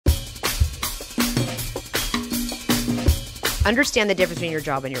understand the difference between your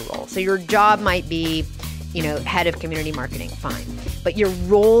job and your role. So your job might be, head of community marketing, fine. But your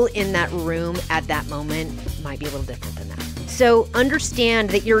role in that room at that moment might be a little different than that. So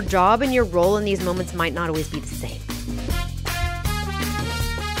understand that your job and your role in these moments might not always be the same.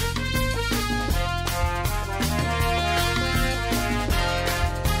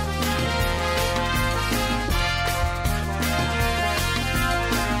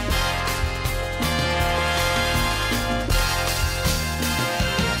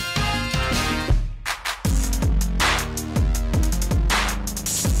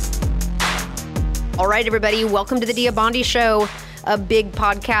 All right, everybody, welcome to the Dia Bondi Show, a big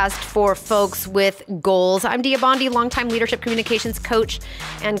podcast for folks with goals. I'm Dia Bondi, longtime leadership communications coach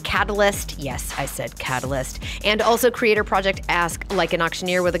and catalyst. Yes, I said catalyst. And also creator Project Ask Like an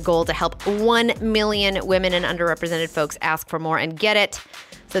Auctioneer with a goal to help 1 million women and underrepresented folks ask for more and get it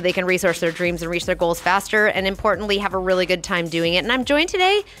so they can resource their dreams and reach their goals faster and importantly, have a really good time doing it. And I'm joined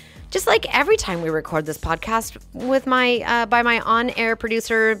today, just like every time we record this podcast, with by my on-air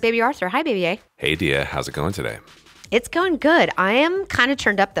producer, Baby Arthur. Hi, Baby A. Hey, Dia. How's it going today? It's going good. I am kind of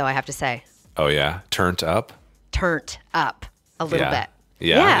turned up, though, I have to say. Oh, yeah? Turned up? Turned up a little bit.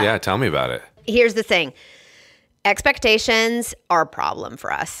 Yeah. Tell me about it. Here's the thing. Expectations are a problem for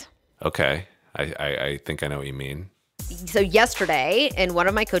us. Okay. I think I know what you mean. So yesterday, in one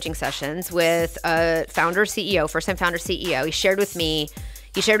of my coaching sessions with a founder CEO, first-time founder CEO, he shared with me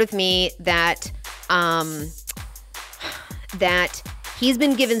that that he's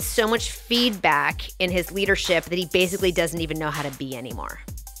been given so much feedback in his leadership that he basically doesn't even know how to be anymore.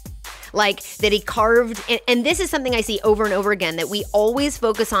 Like that he carved, and this is something I see over and over again, that we always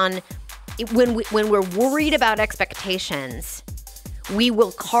focus on when we're worried about expectations. We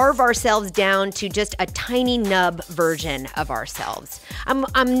will carve ourselves down to just a tiny nub version of ourselves.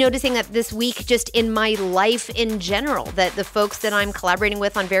 I'm noticing that this week, just in my life in general, that the folks that I'm collaborating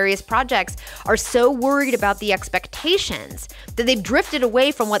with on various projects are so worried about the expectations that they've drifted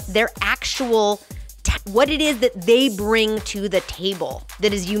away from what their actual, what it is that they bring to the table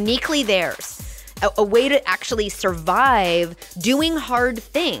that is uniquely theirs. A way to actually survive doing hard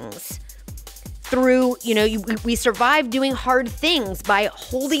things. Through, we survive doing hard things by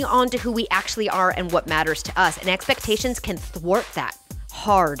holding on to who we actually are and what matters to us. And expectations can thwart that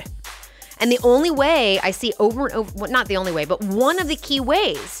hard. And the only way I see over and over, well, not the only way, but one of the key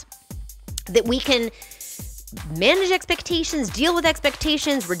ways that we can manage expectations, deal with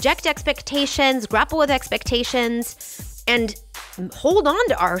expectations, reject expectations, grapple with expectations, and hold on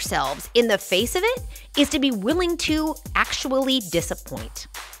to ourselves in the face of it is to be willing to actually disappoint.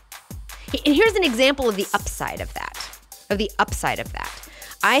 And here's an example of the upside of that.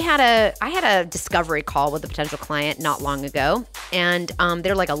 I had a discovery call with a potential client not long ago, and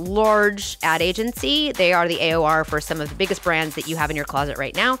they're like a large ad agency. They are the AOR for some of the biggest brands that you have in your closet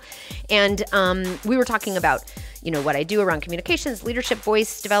right now. And we were talking about, what I do around communications, leadership,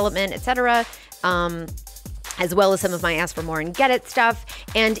 voice development, et cetera, as well as some of my Ask for More and Get It stuff.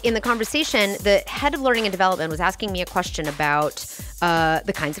 And in the conversation, the head of learning and development was asking me a question about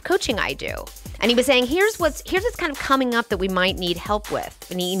the kinds of coaching I do. And he was saying, here's what's kind of coming up that we might need help with.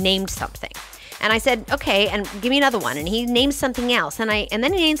 And he named something. And I said, okay, and give me another one. And he named something else. And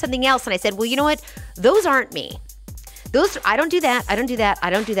then he named something else. And I said, well, you know what? Those aren't me. I don't do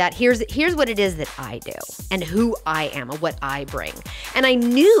that. Here's what it is that I do and who I am and what I bring. And I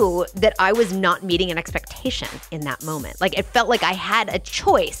knew that I was not meeting an expectation in that moment. Like it felt like I had a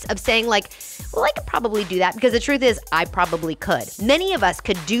choice of saying like, well, I could probably do that, because the truth is I probably could. Many of us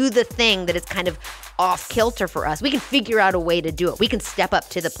could do the thing that is kind of off kilter for us. We can figure out a way to do it. We can step up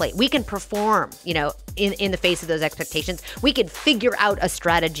to the plate. We can perform, in the face of those expectations. We can figure out a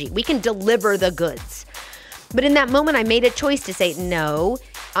strategy. We can deliver the goods. But in that moment, I made a choice to say, no,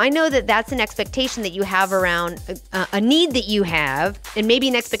 I know that that's an expectation that you have around a need that you have, and maybe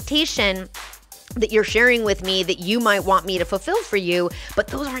an expectation that you're sharing with me that you might want me to fulfill for you, but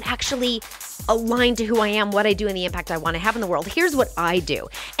those aren't actually aligned to who I am, what I do, and the impact I want to have in the world. Here's what I do.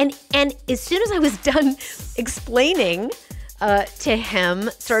 And as soon as I was done explaining to him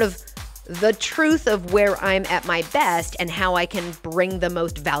sort of the truth of where I'm at my best and how I can bring the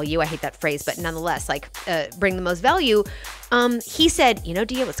most value. I hate that phrase, but nonetheless, bring the most value. He said,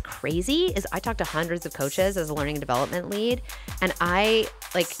 Dia, what's crazy is I talk to hundreds of coaches as a learning and development lead. And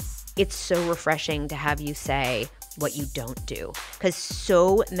it's so refreshing to have you say what you don't do. Because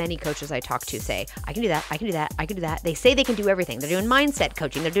so many coaches I talk to say, I can do that, I can do that, I can do that. They say they can do everything. They're doing mindset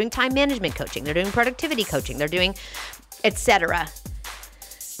coaching. They're doing time management coaching. They're doing productivity coaching. They're doing et cetera.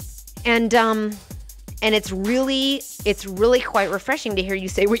 And And it's really quite refreshing to hear you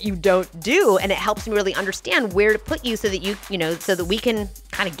say what you don't do. And it helps me really understand where to put you so that so that we can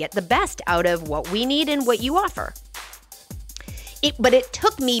kind of get the best out of what we need and what you offer. But it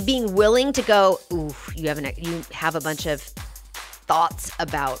took me being willing to go, ooh, you have a bunch of thoughts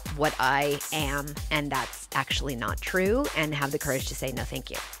about what I am, and that's actually not true, and have the courage to say, no,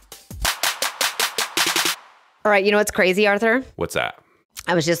 thank you. All right, you know what's crazy, Arthur? What's that?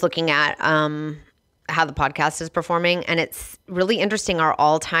 I was just looking at how the podcast is performing, and it's really interesting.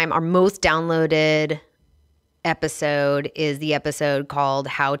 Our most downloaded episode is the episode called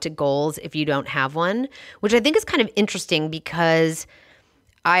How to Goals If You Don't Have One, which I think is kind of interesting because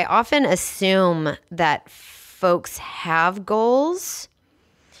I often assume that folks have goals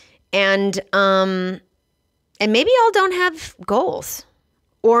and maybe y'all don't have goals.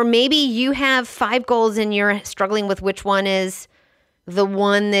 Or maybe you have 5 goals and you're struggling with which one is the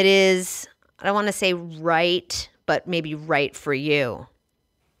one that is, I don't want to say right, but maybe right for you.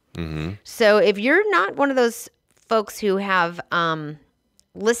 Mm-hmm. So if you're not one of those folks who have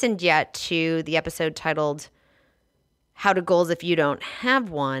listened yet to the episode titled How to Goals If You Don't Have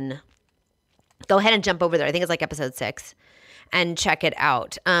One, go ahead and jump over there. I think it's like episode 6 and check it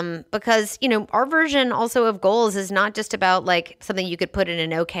out. Because, our version also of goals is not just about like something you could put in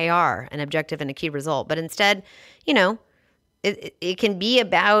an OKR, an objective and a key result, but instead, it can be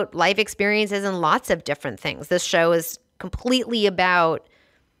about life experiences and lots of different things. This show is completely about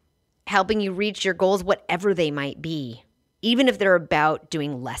helping you reach your goals, whatever they might be, even if they're about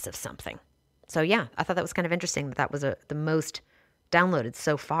doing less of something. So yeah, I thought that was kind of interesting that was the most downloaded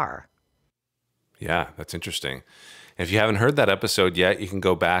so far. Yeah, that's interesting. If you haven't heard that episode yet, you can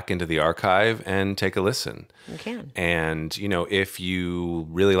go back into the archive and take a listen. You can. And, if you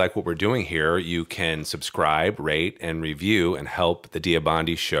really like what we're doing here, you can subscribe, rate, and review and help the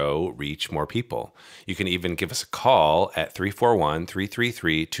Diabandi Show reach more people. You can even give us a call at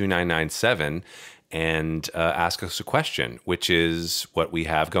 341-333-2997 and ask us a question, which is what we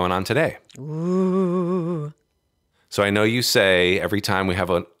have going on today. Ooh. So I know you say every time we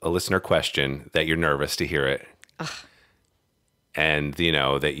have a listener question that you're nervous to hear it. Ugh. And,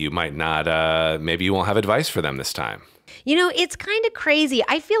 that you might not, maybe you won't have advice for them this time. It's kind of crazy.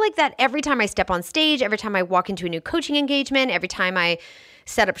 I feel like that every time I step on stage, every time I walk into a new coaching engagement, every time I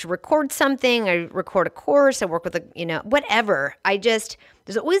set up to record something, I record a course, I work with whatever. There's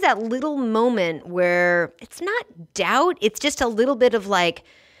always that little moment where it's not doubt. It's just a little bit of like,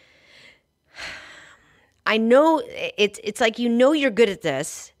 I know it's like, you're good at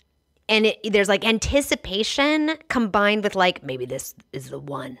this. And there's like anticipation combined with like, maybe this is the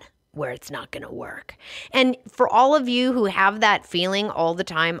one where it's not going to work. And for all of you who have that feeling all the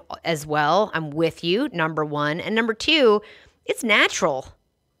time as well, I'm with you, number one. And number two, it's natural.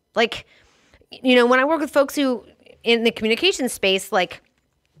 Like, when I work with folks who in the communication space, like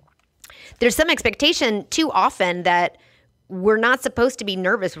there's some expectation too often that we're not supposed to be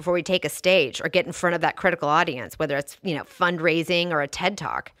nervous before we take a stage or get in front of that critical audience, whether it's, fundraising or a TED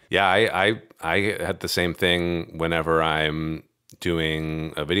Talk. Yeah, I had the same thing whenever I'm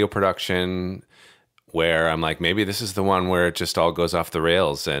doing a video production where I'm like, maybe this is the one where it just all goes off the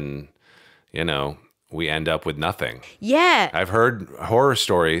rails and, we end up with nothing. Yeah. I've heard horror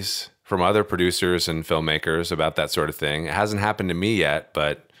stories from other producers and filmmakers about that sort of thing. It hasn't happened to me yet,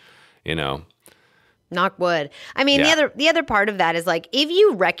 but, knock wood. I mean, yeah. the other part of that is like, if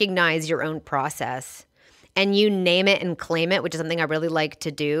you recognize your own process and you name it and claim it, which is something I really like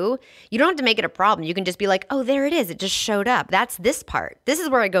to do, you don't have to make it a problem. You can just be like, oh, there it is. It just showed up. That's this part. This is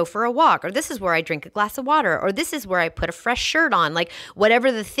where I go for a walk, or this is where I drink a glass of water, or this is where I put a fresh shirt on. Like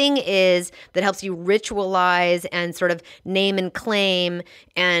whatever the thing is that helps you ritualize and sort of name and claim.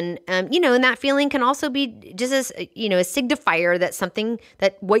 And, and that feeling can also be just as, a signifier that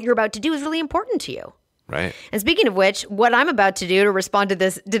that what you're about to do is really important to you. Right. And speaking of which, what I'm about to do to respond to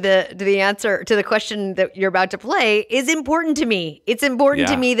this, to the answer to the question that you're about to play is important to me. It's important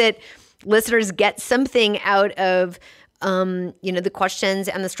to me that listeners get something out of, the questions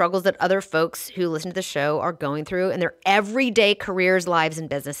and the struggles that other folks who listen to the show are going through in their everyday careers, lives, and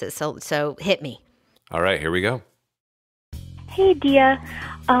businesses. So hit me. All right, here we go. Hey, Dia.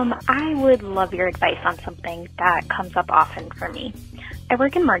 I would love your advice on something that comes up often for me. I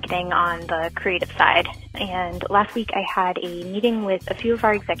work in marketing on the creative side, and last week I had a meeting with a few of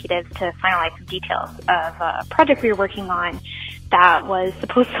our executives to finalize some details of a project we were working on that was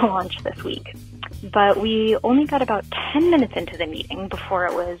supposed to launch this week. But we only got about 10 minutes into the meeting before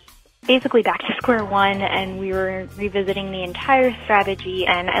it was basically back to square one, and we were revisiting the entire strategy,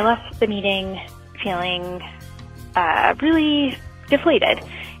 and I left the meeting feeling really deflated.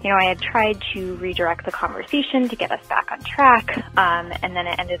 I had tried to redirect the conversation to get us back on track, and then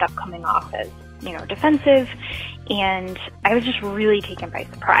it ended up coming off as, defensive. And I was just really taken by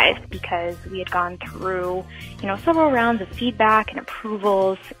surprise because we had gone through, several rounds of feedback and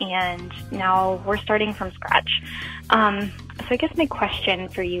approvals, and now we're starting from scratch. So I guess my question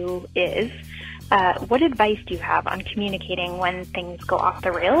for you is, what advice do you have on communicating when things go off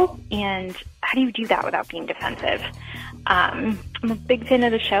the rails, and how do you do that without being defensive? I'm a big fan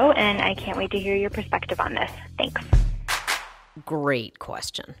of the show, and I can't wait to hear your perspective on this. Thanks. Great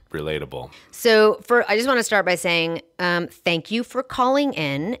question. Relatable. So I just want to start by saying thank you for calling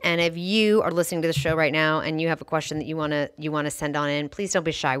in. And if you are listening to the show right now and you have a question that you want to send on in, please don't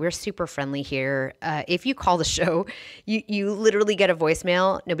be shy. We're super friendly here. If you call the show, you literally get a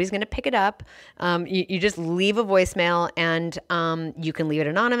voicemail. Nobody's going to pick it up. You just leave a voicemail, and you can leave it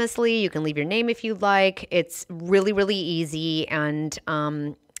anonymously. You can leave your name if you'd like. It's really, really easy and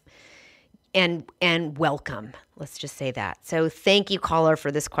welcome. Let's just say that. So thank you, caller,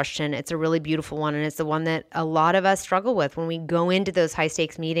 for this question. It's a really beautiful one, and it's the one that a lot of us struggle with when we go into those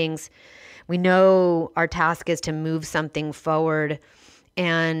high-stakes meetings. We know our task is to move something forward,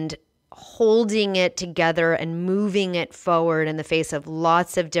 and holding it together and moving it forward in the face of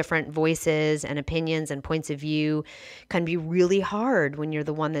lots of different voices and opinions and points of view can be really hard when you're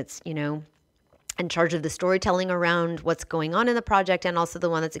the one that's, in charge of the storytelling around what's going on in the project, and also the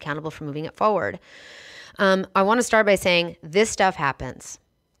one that's accountable for moving it forward. I want to start by saying this stuff happens.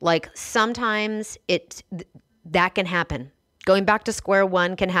 Like, sometimes that can happen. Going back to square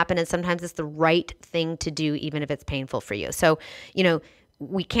one can happen, and sometimes it's the right thing to do, even if it's painful for you. So,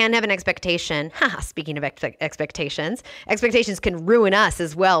 we can have an expectation. Speaking of expectations can ruin us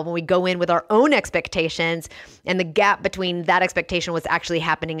as well when we go in with our own expectations, and the gap between that expectation, what's actually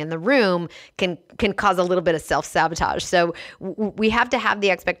happening in the room, can cause a little bit of self-sabotage. So we have to have the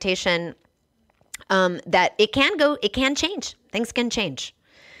expectation that it can change. Things can change.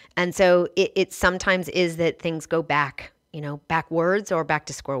 And so it sometimes is that things go back, backwards or back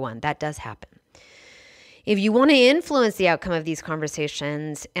to square one. That does happen. If you want to influence the outcome of these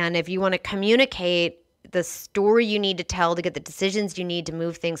conversations, and if you want to communicate the story you need to tell to get the decisions you need to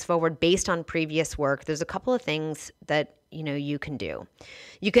move things forward based on previous work, there's a couple of things that you can do.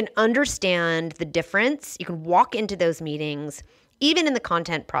 You can understand the difference. You can walk into those meetings, even in the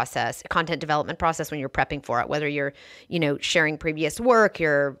content development process, when you're prepping for it, whether you're, sharing previous work,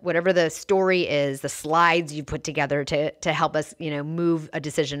 whatever the story is, the slides you put together to help us, move a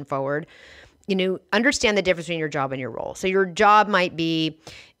decision forward. Understand the difference between your job and your role. So your job might be,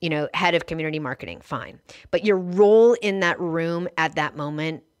 head of community marketing, fine. But your role in that room at that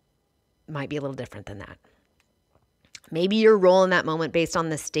moment might be a little different than that. Maybe your role in that moment, based on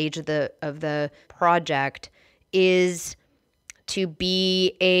the stage of the project, is to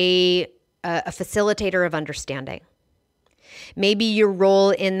be a facilitator of understanding. Maybe your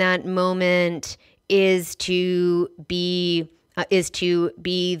role in that moment is to be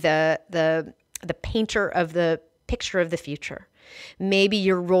the painter of the picture of the future. Maybe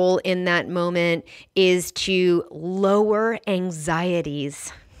your role in that moment is to lower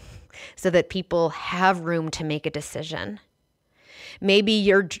anxieties so that people have room to make a decision. Maybe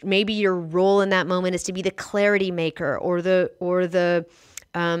your role in that moment is to be the clarity maker or the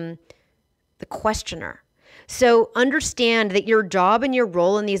questioner. So understand that your job and your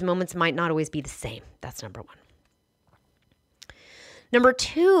role in these moments might not always be the same. That's number one. Number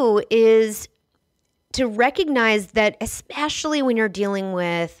two is to recognize that, especially when you're dealing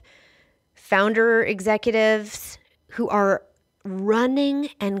with founder executives who are running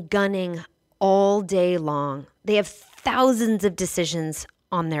and gunning all day long, they have thousands of decisions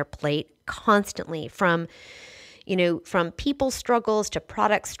on their plate constantly, from people struggles to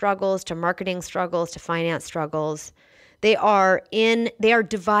product struggles to marketing struggles to finance struggles. They are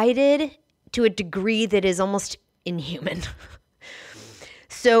divided to a degree that is almost inhuman.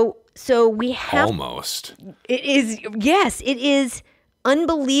 So we have almost. It is, yes, it is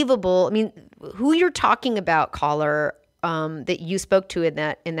unbelievable. I mean, who you're talking about, caller, that you spoke to in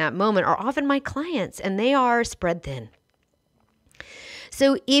that moment are often my clients, and they are spread thin.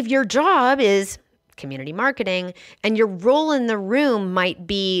 So if your job is community marketing, and your role in the room might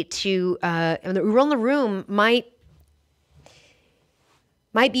be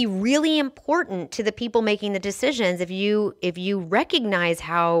might be really important to the people making the decisions. If you recognize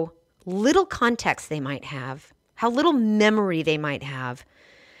how little context they might have, how little memory they might have,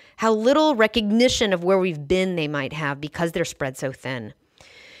 how little recognition of where we've been they might have because they're spread so thin,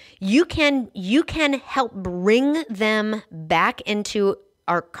 you can help bring them back into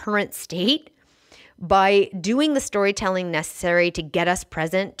our current state by doing the storytelling necessary to get us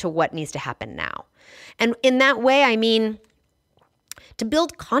present to what needs to happen now. And in that way, I mean, to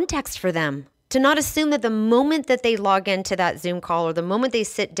build context for them, to not assume that the moment that they log into that Zoom call or the moment they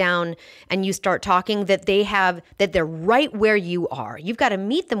sit down and you start talking that they're right where you are. You've got to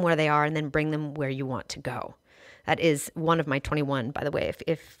meet them where they are and then bring them where you want to go. That is one of my 21, by the way.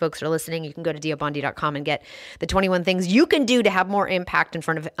 If folks are listening, you can go to diabondi.com and get the 21 things you can do to have more impact in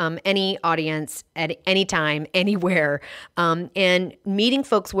front of any audience at any time, anywhere. And meeting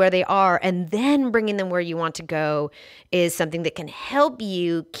folks where they are and then bringing them where you want to go is something that can help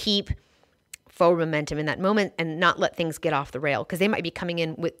you keep forward momentum in that moment and not let things get off the rail, because they might be coming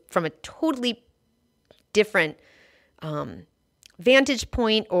in from a totally different vantage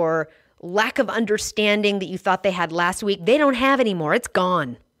point or lack of understanding that you thought they had last week. They don't have anymore. It's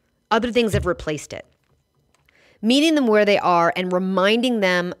gone. Other things have replaced it. Meeting them where they are and reminding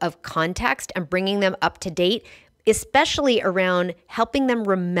them of context and bringing them up to date, especially around helping them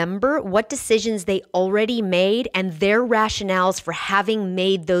remember what decisions they already made and their rationales for having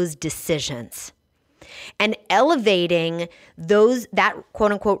made those decisions. And elevating that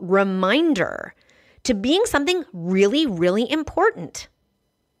quote unquote reminder to being something really, really important.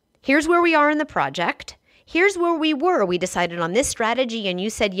 Here's where we are in the project. Here's where we were. We decided on this strategy and you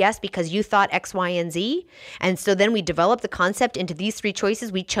said yes because you thought X, Y, and Z. And so then we developed the concept into these three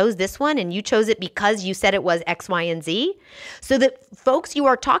choices. We chose this one and you chose it because you said it was X, Y, and Z. So that folks you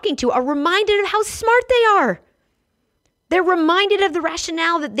are talking to are reminded of how smart they are. They're reminded of the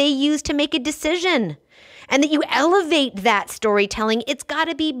rationale that they used to make a decision. And that you elevate that storytelling. It's got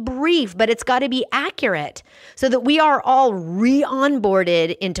to be brief, but it's got to be accurate so that we are all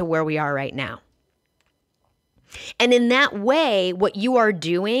re-onboarded into where we are right now. And in that way, what you are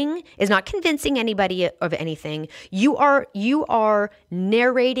doing is not convincing anybody of anything. You are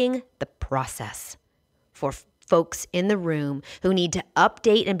narrating the process for folks in the room who need to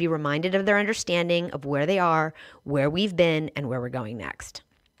update and be reminded of their understanding of where they are, where we've been, and where we're going next.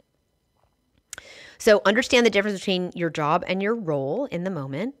 So understand the difference between your job and your role in the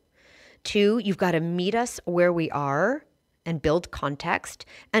moment. 2, you've got to meet us where we are and build context.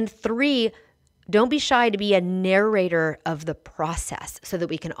 And 3, don't be shy to be a narrator of the process so that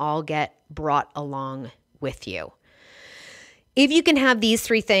we can all get brought along with you. If you can have these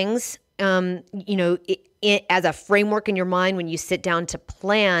 3 things, as a framework in your mind when you sit down to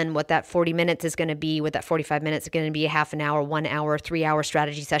plan what that 40 minutes is going to be, what that 45 minutes is going to be, a half an hour, 1 hour, 3-hour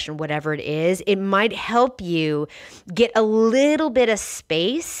strategy session, whatever it is, it might help you get a little bit of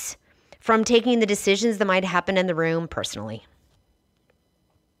space from taking the decisions that might happen in the room personally.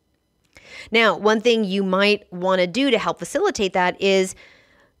 Now, one thing you might want to do to help facilitate that is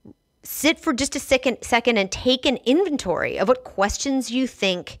sit for just a second and take an inventory of what questions you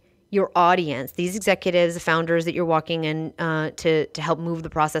think your audience, these executives, the founders that you're walking in to help move the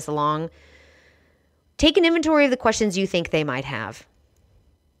process along, take an inventory of the questions you think they might have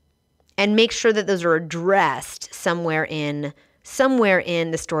and make sure that those are addressed somewhere in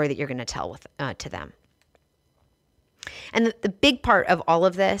the story that you're going to tell to them. And the big part of all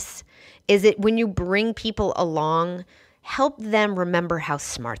of this is that when you bring people along, help them remember how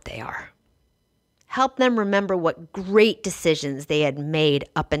smart they are. Help them remember what great decisions they had made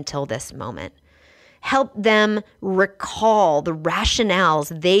up until this moment. Help them recall the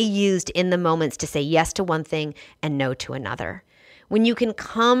rationales they used in the moments to say yes to one thing and no to another. When you can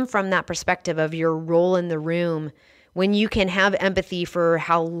come from that perspective of your role in the room, when you can have empathy for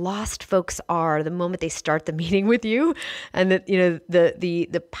how lost folks are the moment they start the meeting with you, and that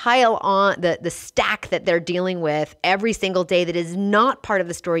the pile on the stack that they're dealing with every single day that is not part of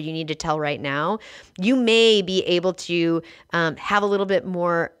the story you need to tell right now, you may be able to have a little bit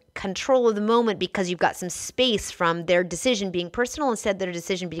more control of the moment because you've got some space from their decision being personal instead of their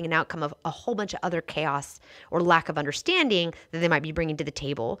decision being an outcome of a whole bunch of other chaos or lack of understanding that they might be bringing to the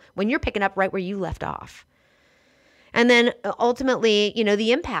table when you're picking up right where you left off. And then ultimately,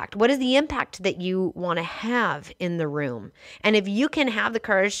 the impact. What is the impact that you want to have in the room? And if you can have the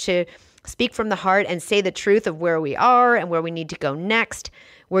courage to speak from the heart and say the truth of where we are and where we need to go next,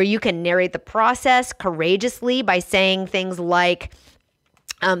 where you can narrate the process courageously by saying things like,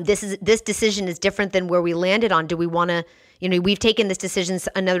 this decision is different than where we landed on. Do we want to, we've taken this decision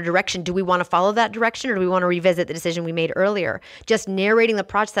another direction. Do we want to follow that direction or do we want to revisit the decision we made earlier? Just narrating the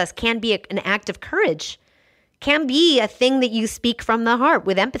process can be an act of courage. Can be a thing that you speak from the heart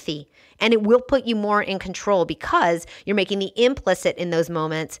with empathy, and it will put you more in control because you're making the implicit in those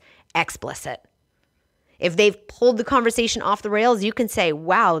moments explicit. If they've pulled the conversation off the rails, you can say,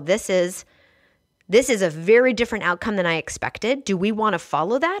 wow, this is a very different outcome than I expected. Do we want to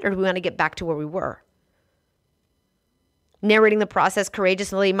follow that or do we want to get back to where we were? narrating the process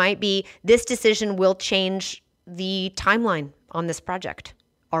courageously might be, this decision will change the timeline on this project.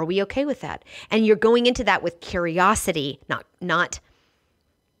 Are we okay with that? And you're going into that with curiosity, not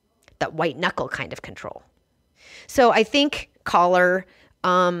that white knuckle kind of control. So I think, caller,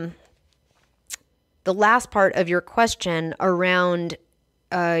 the last part of your question around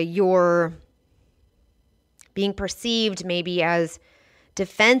your being perceived maybe as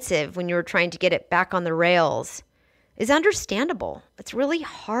defensive when you're trying to get it back on the rails is understandable. It's really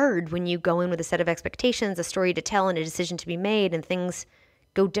hard when you go in with a set of expectations, a story to tell, and a decision to be made, and things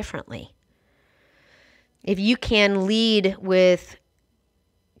go differently. If you can lead with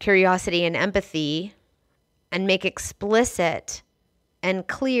curiosity and empathy and make explicit and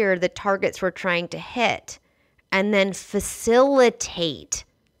clear the targets we're trying to hit, and then facilitate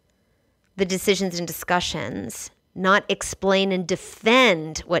the decisions and discussions, not explain and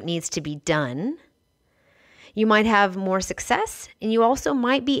defend what needs to be done, you might have more success, and you also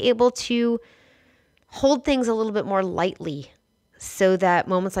might be able to hold things a little bit more lightly so that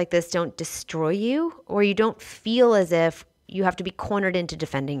moments like this don't destroy you, or you don't feel as if you have to be cornered into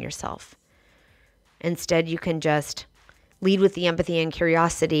defending yourself. Instead, you can just lead with the empathy and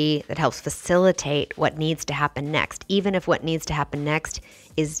curiosity that helps facilitate what needs to happen next, even if what needs to happen next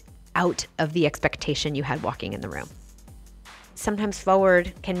is out of the expectation you had walking in the room. Sometimes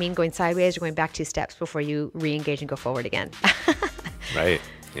forward can mean going sideways or going back 2 steps before you re-engage and go forward again. Right.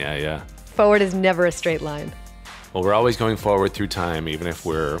 Yeah. Forward is never a straight line. Well, we're always going forward through time, even if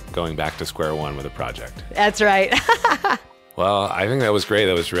we're going back to square one with a project. That's right. Well, I think that was great.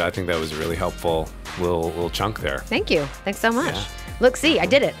 I think that was a really helpful little chunk there. Thank you. Thanks so much. Yeah. Look, see, I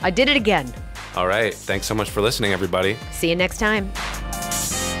did it. I did it again. All right. Thanks so much for listening, everybody. See you next time.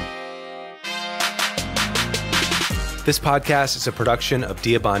 This podcast is a production of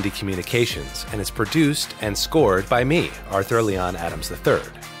Diabandi Communications, and it's produced and scored by me, Arthur Leon Adams III.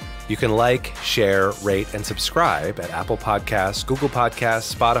 You can like, share, rate, and subscribe at Apple Podcasts, Google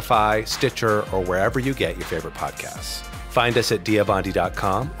Podcasts, Spotify, Stitcher, or wherever you get your favorite podcasts. Find us at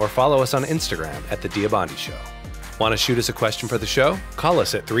diabandi.com or follow us on Instagram at The Diabandi Show. Want to shoot us a question for the show? Call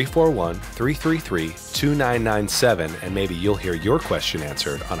us at 341-333-2997, and maybe you'll hear your question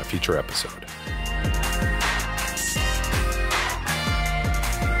answered on a future episode.